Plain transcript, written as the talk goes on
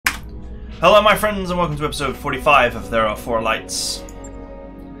Hello my friends and welcome to episode 45 of There Are Four Lights.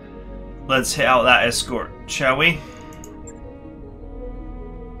 Let's hit out that escort, shall we?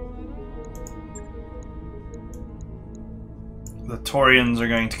 The Taurians are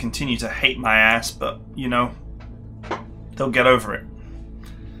going to continue to hate my ass, but, you know, they'll get over it.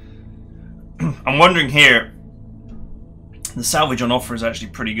 I'm wondering here, the salvage on offer is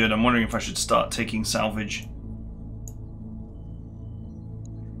actually pretty good. I'm wondering if I should start taking salvage.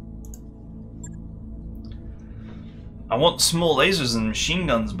 I want small lasers and machine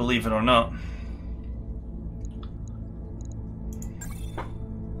guns, believe it or not.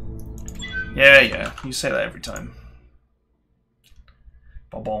 Yeah, you say that every time.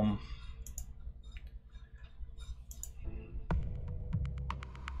 Ba-bomb.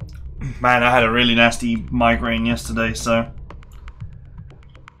 Man, I had a really nasty migraine yesterday, so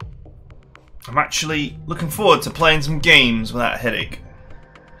I'm actually looking forward to playing some games without a headache.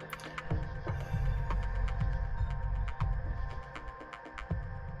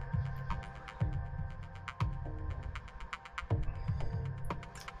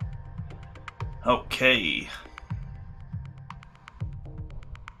 Okay.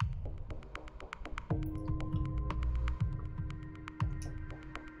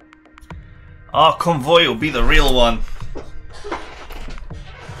 Our convoy will be the real one.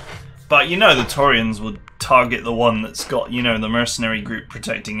 But you know the Taurians would target the one that's got, you know, the mercenary group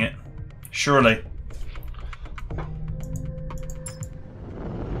protecting it. Surely.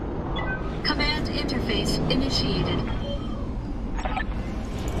 Command interface initiated.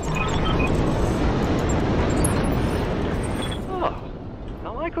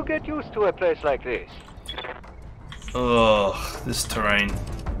 Now I could get used to a place like this. Ugh, this terrain.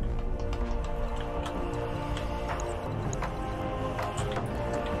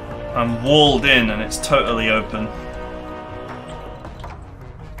 I'm walled in and it's totally open.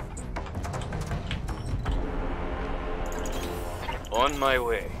 On my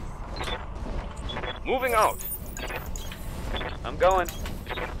way. Moving out. I'm going.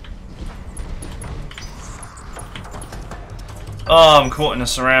 Oh, I'm caught in a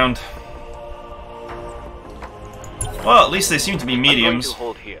surround. Well, at least they seem to be mediums. I'm going to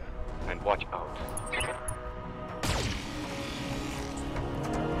hold here and watch out.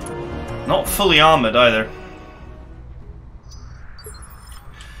 Not fully armored either.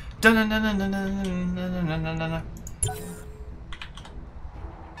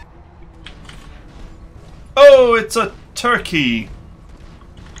 Oh, it's a turkey.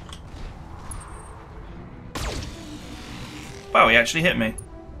 Wow, he actually hit me.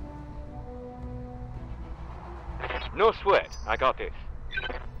 No sweat, I got this.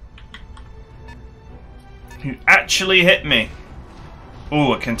 He actually hit me.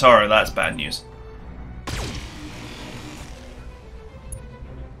 Ooh, a Kentaro, that's bad news.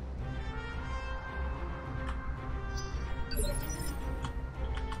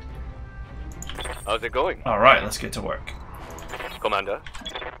 How's it going? Alright, let's get to work. Commander?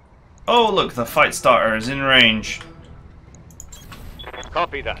 Oh, look, the fight starter is in range.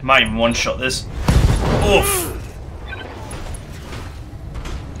 Copy that. Might even one-shot this. Oof!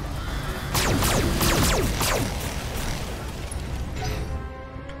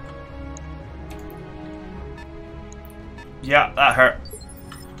 Yeah, that hurt.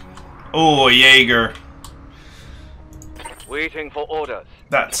 Oh, a Jaeger. Waiting for orders.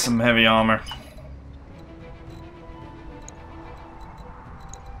 That's some heavy armor.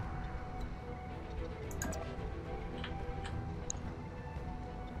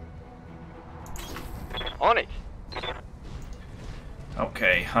 On it.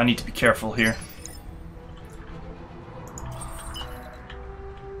 Okay, I need to be careful here.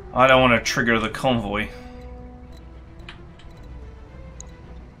 I don't want to trigger the convoy.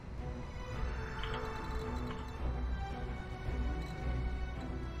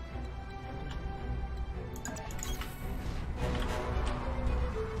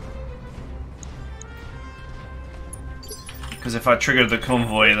 Because if I trigger the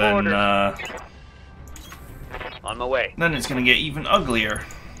convoy, then on my way. Then it's gonna get even uglier.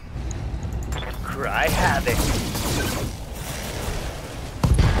 Cry havoc.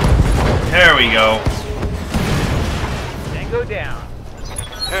 There we go. Then go down.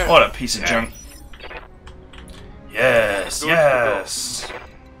 What a piece of junk. Yes, yes.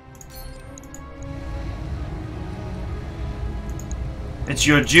 It's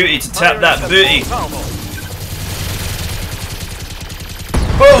your duty to tap that booty.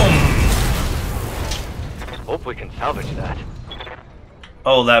 Boom! Hope we can salvage that.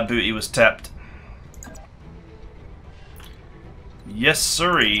 Oh, that booty was tapped. Yes,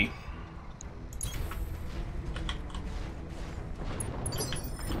 sirree.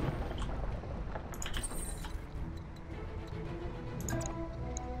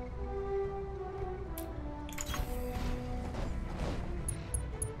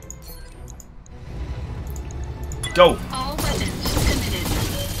 Go! All weapons committed.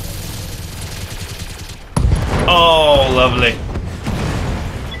 Oh, lovely.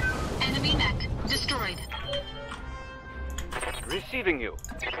 Enemy mech destroyed. Receiving you.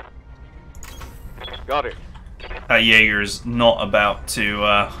 Got it. That Jaeger's not about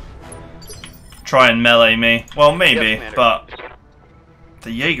to try and melee me. Well, maybe, Yes, Commander. but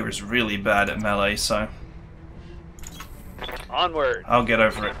the Jaeger is really bad at melee, so Onward. I'll get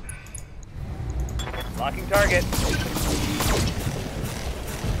over it. Locking target.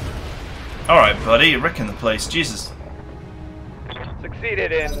 Alright, buddy, you're wrecking the place. Jesus.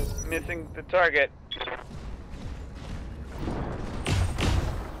 Succeeded in missing the target.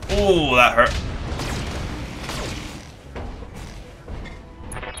 Ooh, that hurt.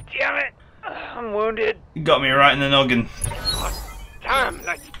 Damn it! I'm wounded. You got me right in the noggin. Damn,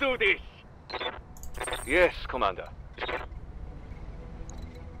 let's do this. Yes, Commander.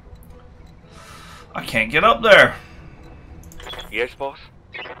 I can't get up there. Yes, boss.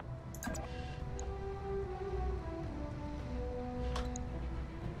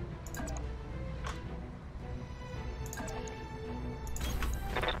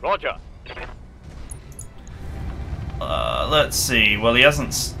 Roger. Let's see. Well, he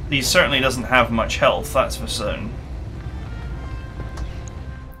hasn't. He certainly doesn't have much health. That's for certain.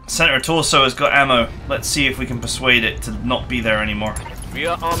 Center torso has got ammo. Let's see if we can persuade it to not be there anymore.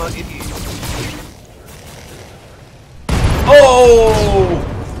 Rear armor it is. Oh!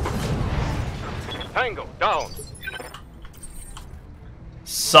 Tango down.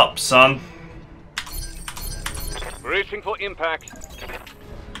 Sup, son? Bracing for impact.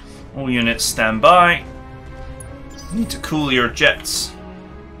 All units stand by. Need to cool your jets.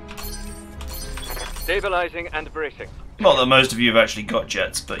 Stabilizing and bracing. Not that most of you have actually got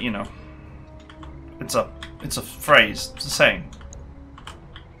jets, but you know, it's a phrase. It's a saying.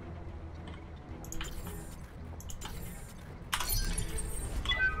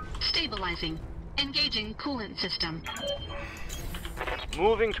 Stabilizing. Engaging coolant system.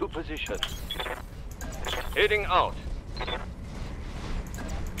 Moving to position. Heading out.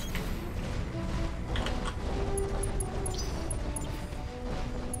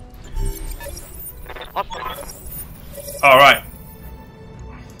 Hostile. Alright.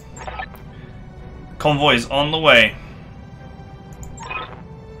 Convoy is on the way.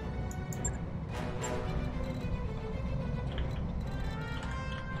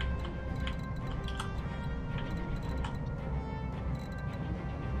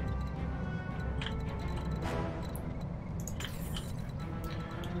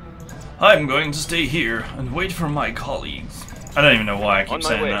 I'm going to stay here and wait for my colleagues. I don't even know why I keep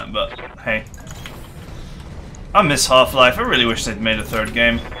saying that, but hey. I miss Half-Life. I really wish they'd made a third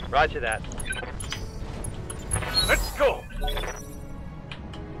game. Roger that. Let's go.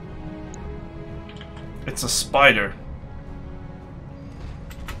 It's a spider.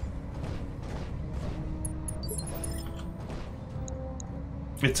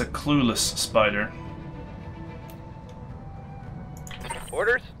 It's a clueless spider.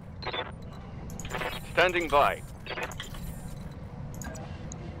 Orders? Standing by.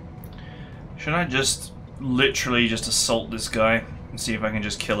 Should I just literally just assault this guy and see if I can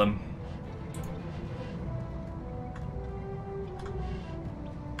just kill him?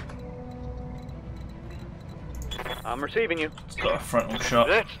 I'm receiving you. It's got a frontal shot.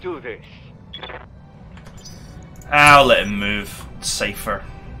 Let's do this. I'll let him move. It's safer.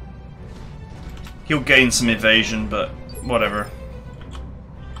 He'll gain some evasion, but whatever.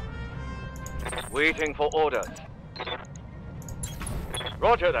 Waiting for orders.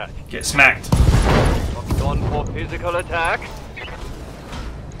 Roger that. Get smacked. Locked on for physical attack.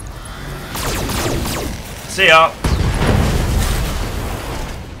 See ya.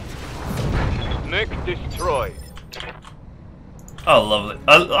 Mech destroyed. I love it.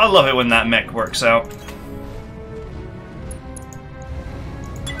 I love it when that mech works out.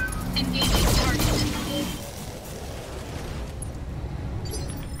 Engaging target.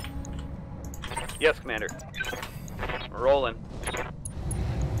 Yes, Commander. Rolling.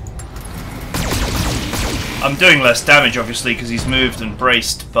 I'm doing less damage, obviously, because he's moved and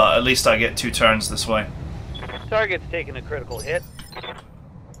braced, but at least I get 2 turns this way. Target's taking a critical hit.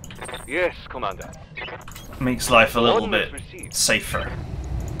 Yes, Commander. Makes life a little bit Ordnance received. safer.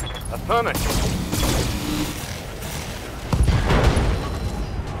 Affirmative.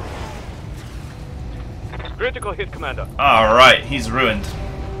 Critical hit, Commander. Alright, he's ruined.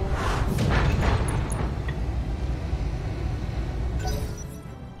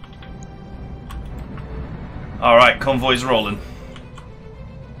 Alright, convoy's rolling.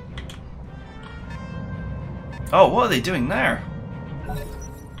 Oh, what are they doing there?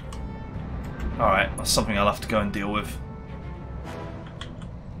 Alright, that's something I'll have to go and deal with.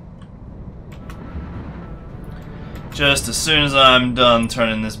 Just as soon as I'm done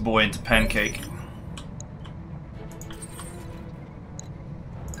turning this boy into pancake.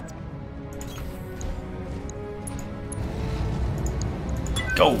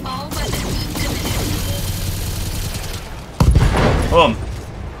 Go! All weapons committed. Boom!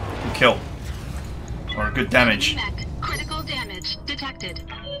 Kill. Or good damage. Mech, critical damage detected.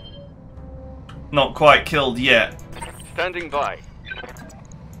 Not quite killed yet. Standing by.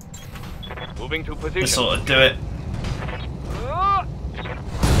 Moving to position. This ought to do it.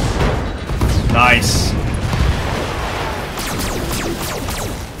 Nice.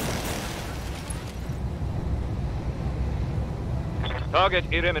 Target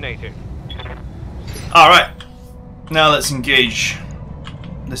eliminated. Alright. Now let's engage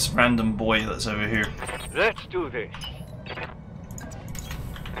this random boy that's over here. Let's do this.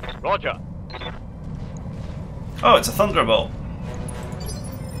 Roger. Oh, it's a thunderbolt.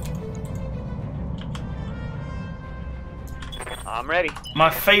 I'm ready.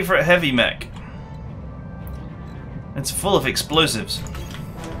 My favorite heavy mech. It's full of explosives.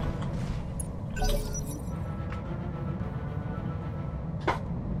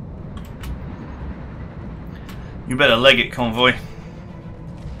 You better leg it, convoy.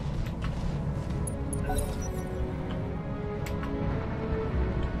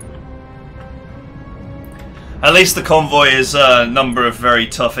 At least the convoy is a number of very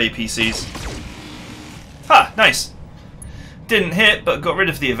tough APCs. Ha! Nice! Didn't hit, but got rid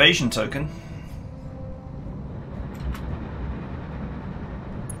of the evasion token.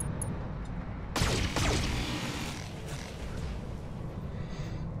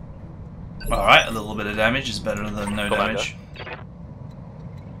 Alright, a little bit of damage is better than no damage.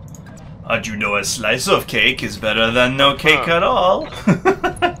 How'd you know a slice of cake is better than no cake at all?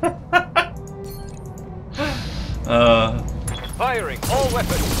 Firing all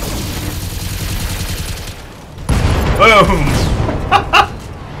weapons. Boom!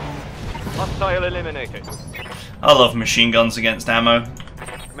 Hostile eliminated. I love machine guns against ammo.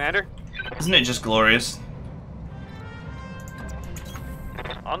 Commander, Isn't it just glorious?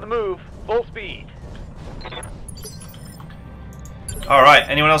 on the move. Full speed. Alright,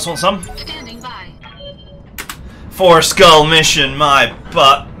 anyone else want some? Standing by. 4 skull mission, my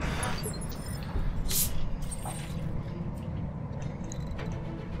butt.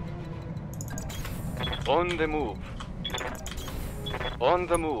 On the move. On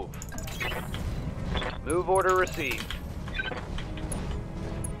the move. Move order received.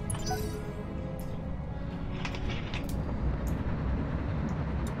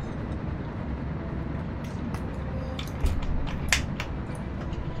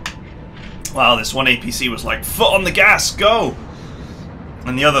 Wow, this one APC was like, foot on the gas, go!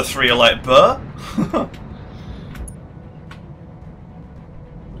 And the other 3 are like, buh?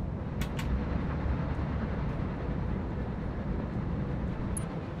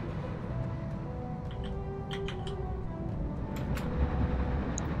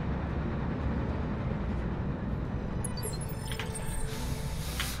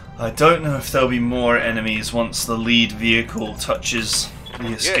 I don't know if there'll be more enemies once the lead vehicle touches the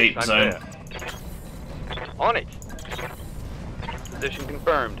escape I'm zone. there. On it. Position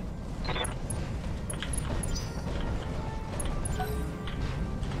confirmed.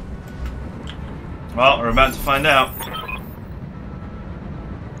 Well, we're about to find out.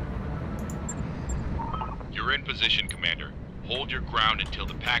 You're in position, Commander. Hold your ground until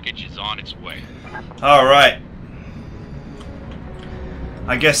the package is on its way. Alright.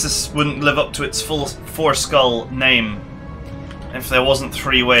 I guess this wouldn't live up to its full 4 skull name if there wasn't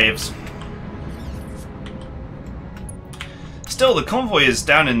 3 waves. Still, the convoy is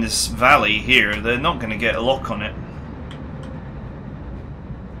down in this valley here. They're not going to get a lock on it.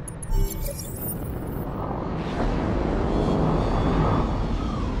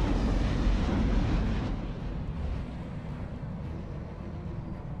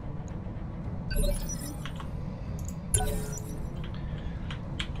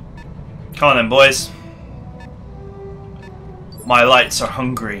 Come on then, boys. My lights are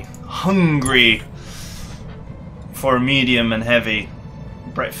hungry. Hungry for medium and heavy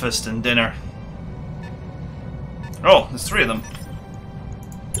breakfast and dinner. Oh, there's 3 of them.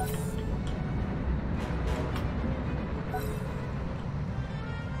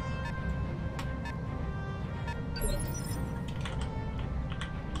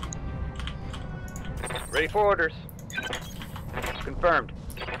 Ready for orders. Confirmed.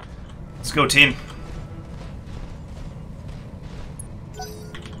 Let's go, team.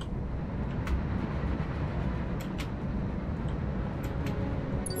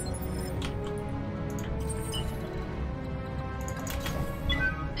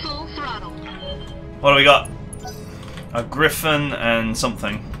 What do we got? A griffin and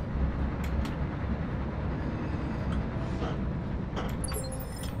something.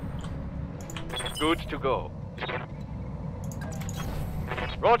 Good to go.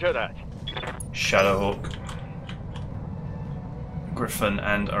 Roger that. Shadowhawk. Griffin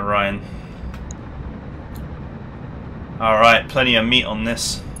and Orion. Alright, plenty of meat on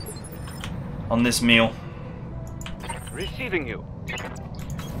this. On this meal. Receiving you.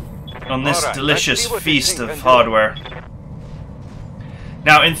 On this Alright, delicious let's see what this feast thing of can do. hardware.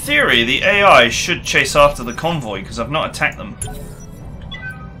 Now, in theory, the AI should chase after the convoy, because I've not attacked them.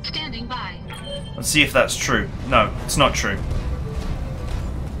 Standing by. Let's see if that's true. No, it's not true.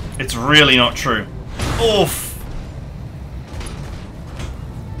 It's really not true. Oof!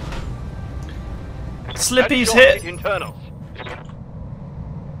 Slippy's hit! Internals.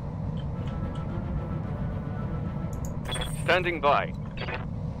 Standing by.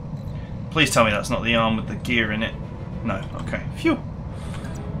 Please tell me that's not the arm with the gear in it. No, okay. Phew.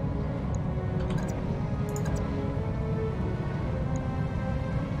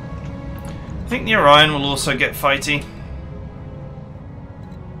 I think the Orion will also get fighty.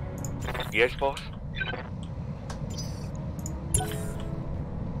 Yes, boss.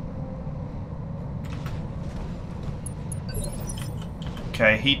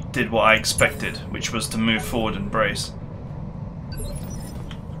 Okay, he did what I expected, which was to move forward and brace.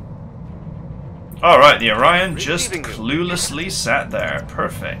 Alright, the Orion just cluelessly sat there.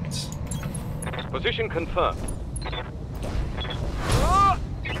 Perfect. Position confirmed.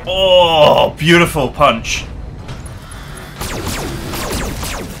 Oh, beautiful punch.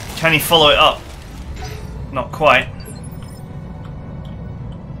 Can he follow it up? Not quite.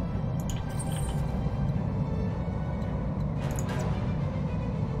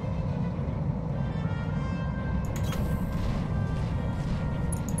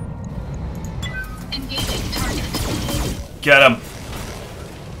 Engaging target. Get him.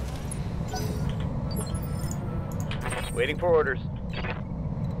 Waiting for orders.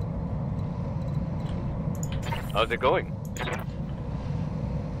 How's it going?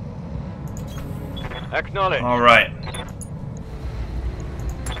 Acknowledge. Alright.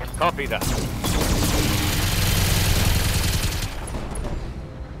 Copy that.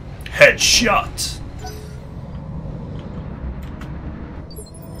 Headshot.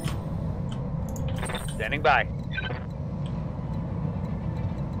 Standing by.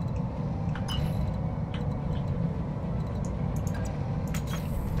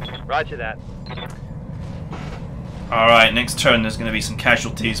 Roger that. Alright, next turn there's going to be some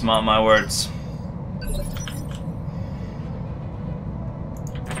casualties, mark my words.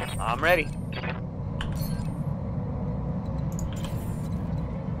 I'm ready.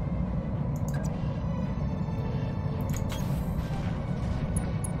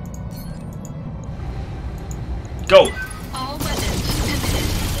 Go! All weapons committed.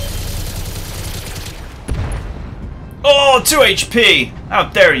 Oh, 2 HP! How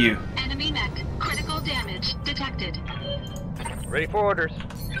dare you! Enemy mech. Critical damage detected. Ready for orders.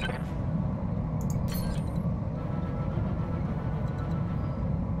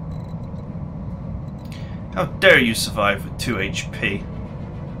 How dare you survive with 2 HP?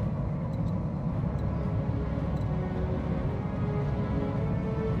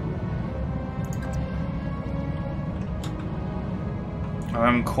 I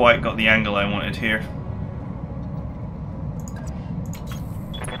haven't quite got the angle I wanted here.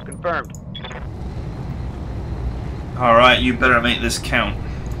 Confirmed. Alright, you better make this count.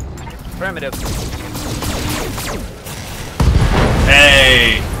 Affirmative.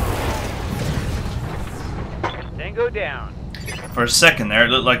 Hey! Tango down. For a second there, it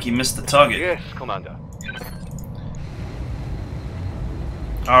looked like you missed the target. Yes, Commander.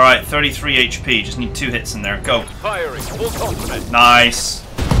 Alright, 33 HP. Just need 2 hits in there. Go. Firing. Full complement. Nice.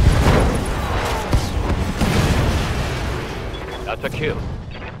 That's a kill.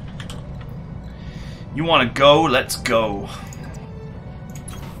 You want to go? Let's go.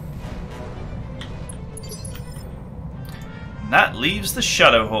 And that leaves the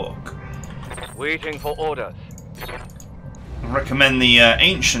Shadowhawk. Waiting for orders. I recommend the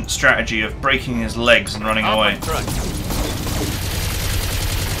ancient strategy of breaking his legs and running away.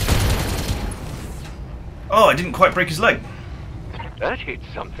 Oh, I didn't quite break his leg. That hit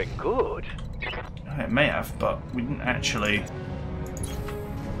something good. It may have, but we didn't actually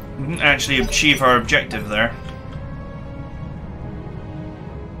achieve our objective there.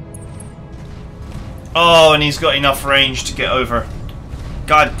 Oh, and he's got enough range to get over.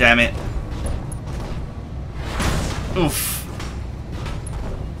 God damn it. Oof.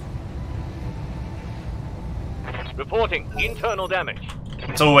 Reporting internal damage.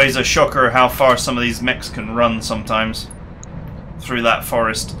 It's always a shocker how far some of these mechs can run sometimes through that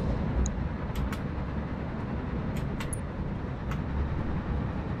forest.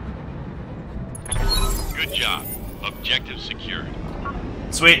 Good job. Objective secured.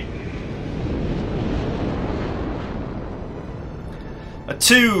 Sweet.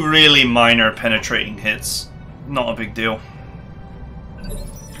 2 really minor penetrating hits. Not a big deal.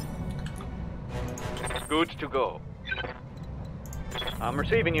 Good to go. I'm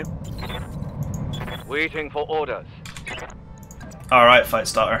receiving you. Waiting for orders. Alright, fight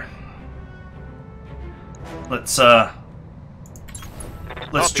starter. Let's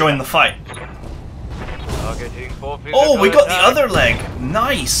join the fight. Targeting for Oh, we got the attack. other leg.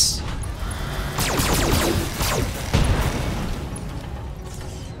 Nice.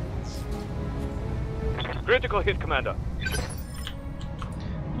 Critical hit, Commander.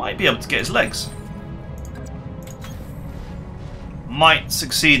 Might be able to get his legs. Might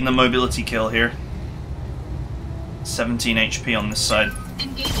succeed in the mobility kill here. 17 HP on this side.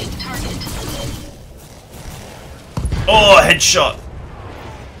 Engaging target. Oh, a headshot.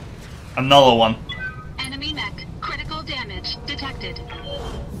 Another one. Enemy mech. Critical damage detected.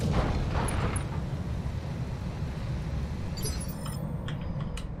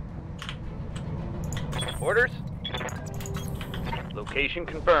 Orders? Location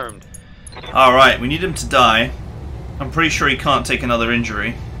confirmed. Alright, we need him to die. I'm pretty sure he can't take another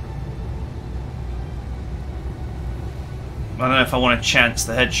injury. I don't know if I want to chance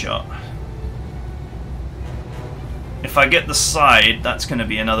the headshot. If I get the side, that's going to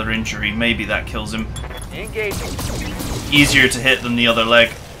be another injury. Maybe that kills him. Engaging. Easier to hit than the other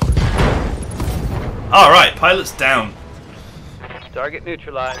leg. Alright, pilot's down. Target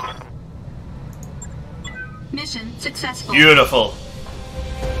neutralized. Mission successful. Beautiful.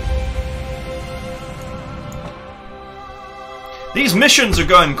 These missions are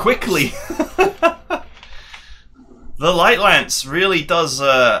going quickly. The light lance really does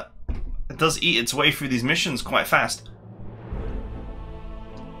eat its way through these missions quite fast.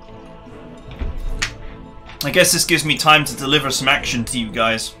 I guess this gives me time to deliver some action to you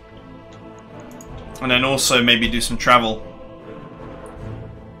guys. And then also maybe do some travel.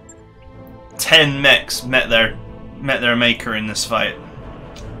 10 mechs met their maker in this fight.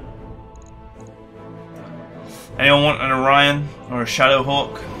 Anyone want an Orion or a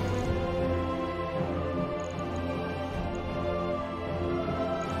Shadowhawk?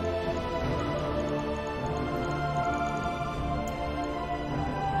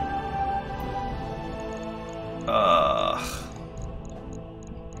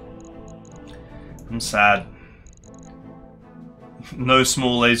 I'm sad. No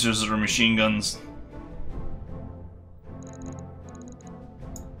small lasers or machine guns.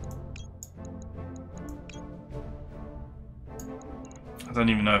 I don't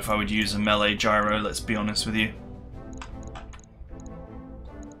even know if I would use a melee gyro, let's be honest with you.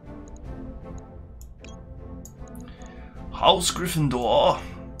 House Gryffindor.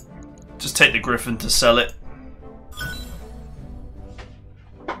 Just take the Griffin to sell it.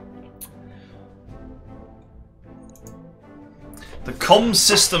 The comm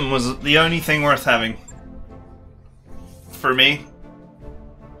system was the only thing worth having. For me.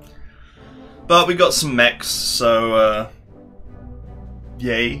 But we got some mechs, so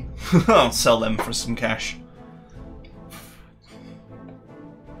yay. I'll sell them for some cash.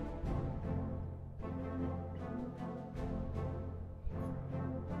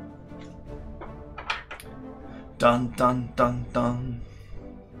 Dun dun dun dun.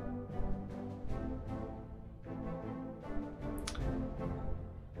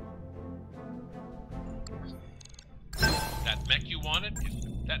 That mech you wanted,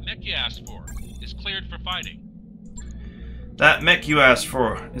 that mech you asked for, is cleared for fighting. That mech you asked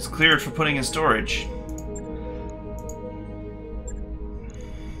for is cleared for putting in storage.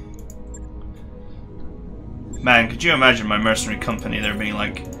 Man, could you imagine my mercenary company there being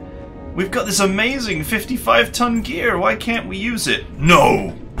like, we've got this amazing 55-ton gear, why can't we use it?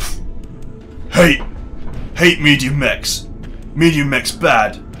 No! Hate medium mechs. Medium mechs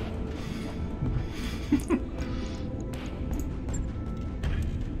bad.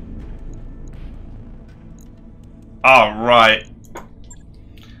 Alright.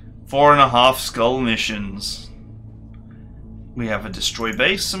 4.5 skull missions. We have a destroy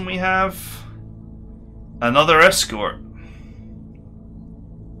base and we have another escort.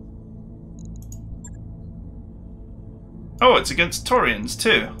 Oh, it's against Taurians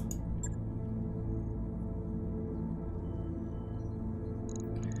too.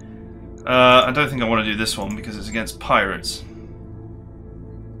 I don't think I want to do this one because it's against pirates.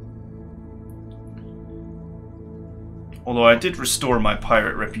 Although I did restore my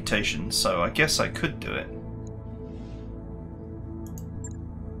pirate reputation, so I guess I could do it.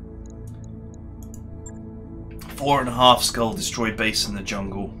 "4.5 skull destroy base in the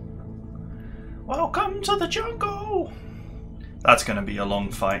jungle. Welcome to the jungle!" That's going to be a long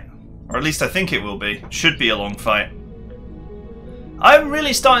fight. Or at least I think it will be. Should be a long fight. I'm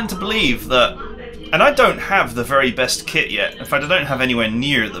really starting to believe that... And I don't have the very best kit yet. In fact, I don't have anywhere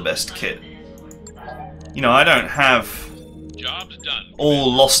near the best kit. You know, I don't have... Job's done.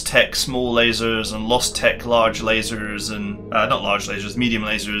 all Lost Tech small lasers and Lost Tech large lasers and... not large lasers, medium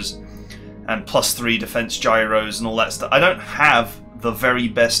lasers. And +3 defense gyros and all that stuff. I don't have the very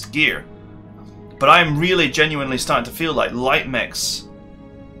best gear. But I'm really genuinely starting to feel like light mechs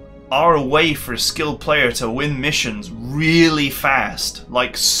are a way for a skilled player to win missions really fast.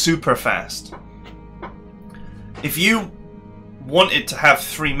 Like super fast. If you wanted to have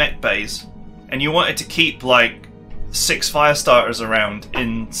 3 mech bays and you wanted to keep like 6 fire starters around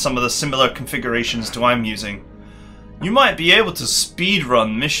in some of the similar configurations to I'm using, you might be able to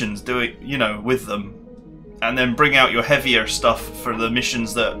speedrun missions, do it, you know, with them, and then bring out your heavier stuff for the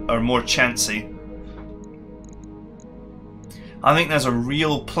missions that are more chancy. I think there's a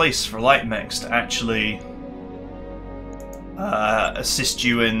real place for light mechs to actually assist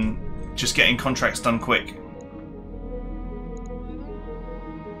you in just getting contracts done quick.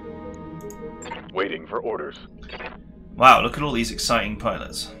 Waiting for orders. Wow, look at all these exciting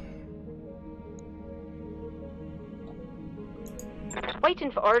pilots.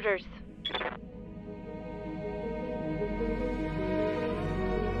 Waiting for orders.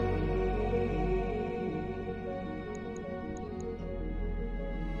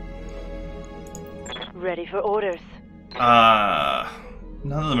 Ready for orders.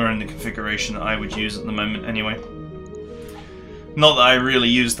 None of them are in the configuration that I would use at the moment anyway. Not that I really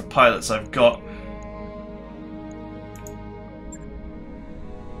use the pilots I've got.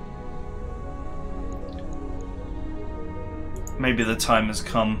 Maybe the time has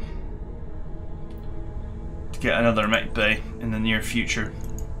come to get another mech bay in the near future.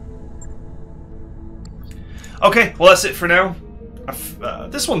 Okay, well that's it for now.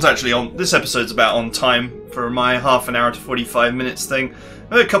 This one's actually on. This episode's about on time for my half an hour to 45 minutes thing.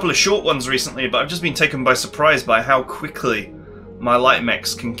 I've had a couple of short ones recently, but I've just been taken by surprise by how quickly my light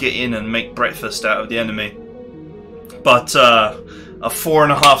mechs can get in and make breakfast out of the enemy. But a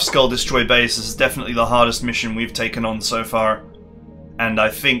 4.5 skull destroy base is definitely the hardest mission we've taken on so far, and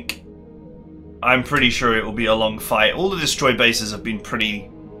I'm pretty sure it will be a long fight. All the destroy bases have been pretty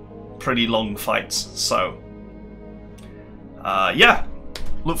long fights, so yeah,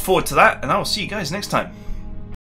 look forward to that, and I will see you guys next time.